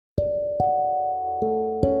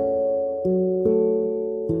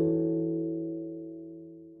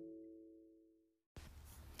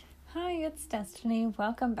Destiny.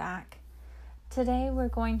 Welcome back. Today we're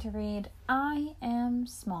going to read I Am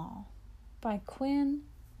Small by Quinn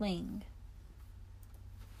Ling.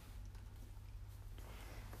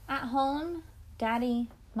 At home, Daddy,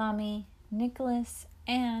 Mommy, Nicholas,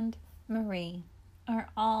 and Marie are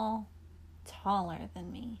all taller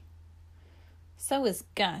than me. So is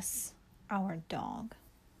Gus, our dog.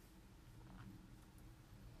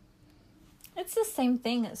 It's the same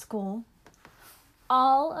thing at school.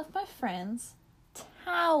 All of my friends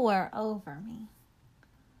tower over me.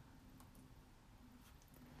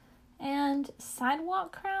 And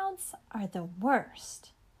sidewalk crowds are the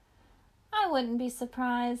worst. I wouldn't be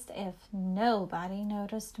surprised if nobody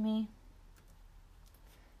noticed me.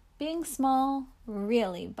 Being small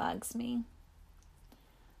really bugs me.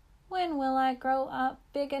 When will I grow up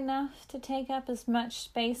big enough to take up as much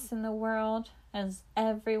space in the world as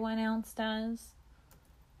everyone else does?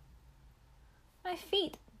 My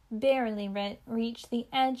feet barely reach the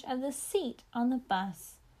edge of the seat on the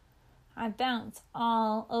bus. I bounce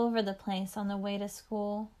all over the place on the way to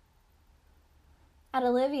school. At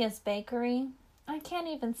Olivia's bakery, I can't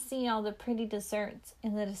even see all the pretty desserts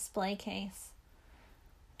in the display case.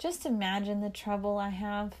 Just imagine the trouble I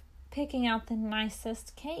have picking out the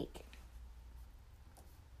nicest cake.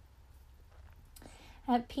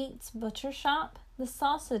 At Pete's butcher shop, the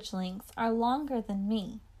sausage links are longer than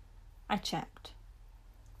me. I checked.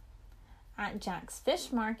 At Jack's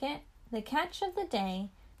fish market, the catch of the day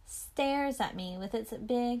stares at me with its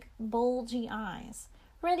big, bulgy eyes,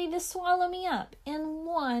 ready to swallow me up in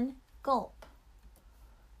one gulp.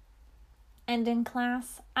 And in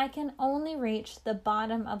class, I can only reach the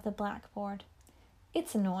bottom of the blackboard.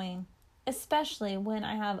 It's annoying, especially when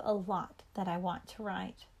I have a lot that I want to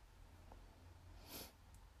write.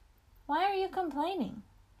 "Why are you complaining?"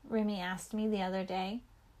 Remy asked me the other day.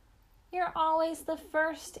 "You're always the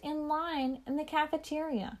first in line in the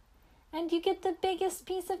cafeteria, and you get the biggest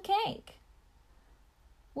piece of cake."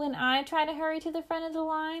 "When I try to hurry to the front of the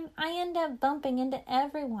line, I end up bumping into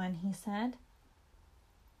everyone," he said.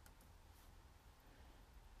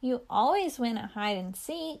 "You always win at hide and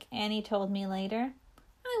seek," Annie told me later.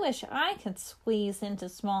 "I wish I could squeeze into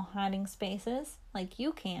small hiding spaces like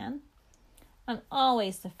you can. I'm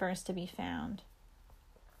always the first to be found."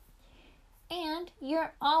 "And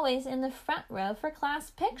you're always in the front row for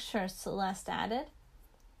class pictures," Celeste added.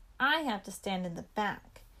 "I have to stand in the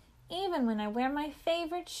back, even when I wear my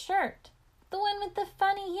favorite shirt, the one with the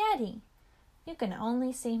funny Yeti. You can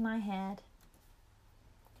only see my head."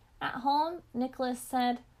 At home, Nicholas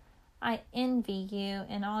said, "I envy you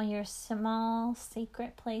in all your small,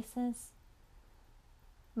 secret places.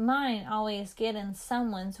 Mine always get in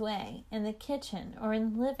someone's way, in the kitchen or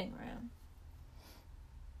in the living room."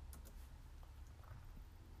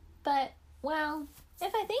 But, well,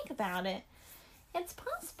 if I think about it, it's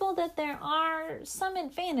possible that there are some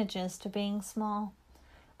advantages to being small,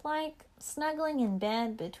 like snuggling in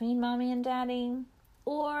bed between Mommy and Daddy,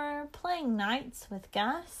 or playing knights with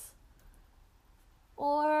Gus,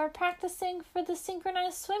 or practicing for the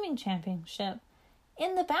synchronized swimming championship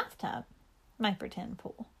in the bathtub, my pretend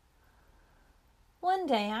pool. One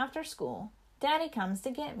day after school, Daddy comes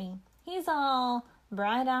to get me. He's all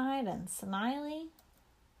bright-eyed and smiley.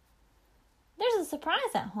 "There's a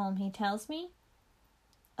surprise at home," he tells me.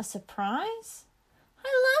 "A surprise?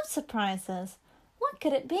 I love surprises. What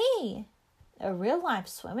could it be? A real-life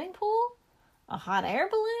swimming pool? A hot air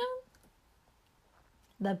balloon?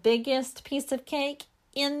 The biggest piece of cake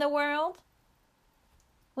in the world?"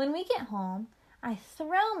 When we get home, I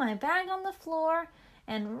throw my bag on the floor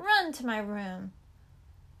and run to my room.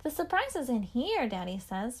 "The surprise is in here," Daddy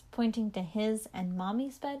says, pointing to his and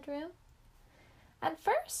Mommy's bedroom. At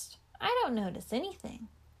first, I don't notice anything.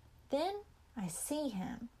 Then I see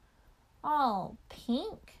him, all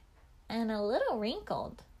pink and a little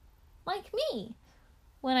wrinkled, like me,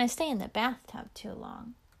 when I stay in the bathtub too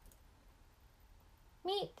long.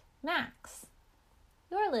 "Meet Max,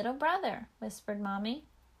 your little brother," whispered Mommy.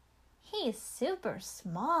 "He's super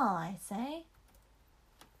small," I say.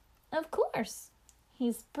 "Of course.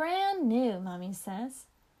 He's brand new," Mommy says.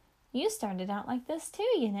 "You started out like this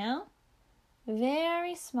too, you know.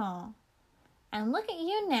 Very small. And look at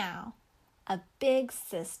you now, a big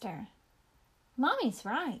sister." Mommy's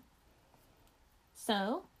right.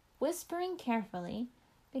 So, whispering carefully,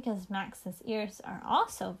 because Max's ears are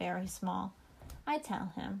also very small, I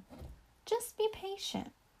tell him, "Just be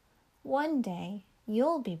patient. One day,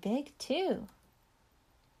 you'll be big too."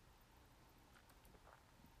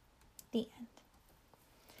 The end.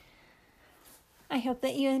 I hope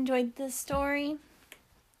that you enjoyed this story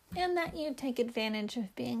and that you take advantage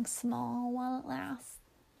of being small while it lasts.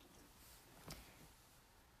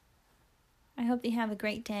 I hope you have a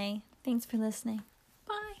great day. Thanks for listening.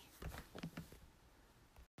 Bye.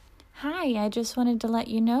 Hi, I just wanted to let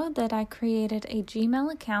you know that I created a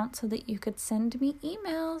Gmail account so that you could send me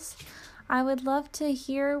emails. I would love to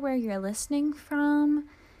hear where you're listening from.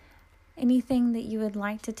 Anything that you would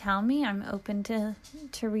like to tell me, I'm open to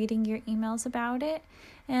reading your emails about it.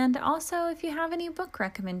 And also, if you have any book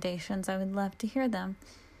recommendations, I would love to hear them.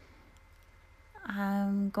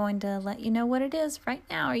 I'm going to let you know what it is right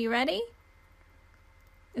now. Are you ready?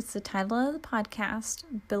 It's the title of the podcast,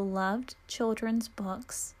 Beloved Children's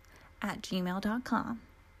Books at gmail.com.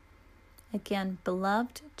 Again,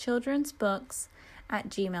 Beloved Children's Books at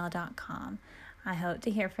gmail.com. I hope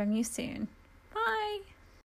to hear from you soon.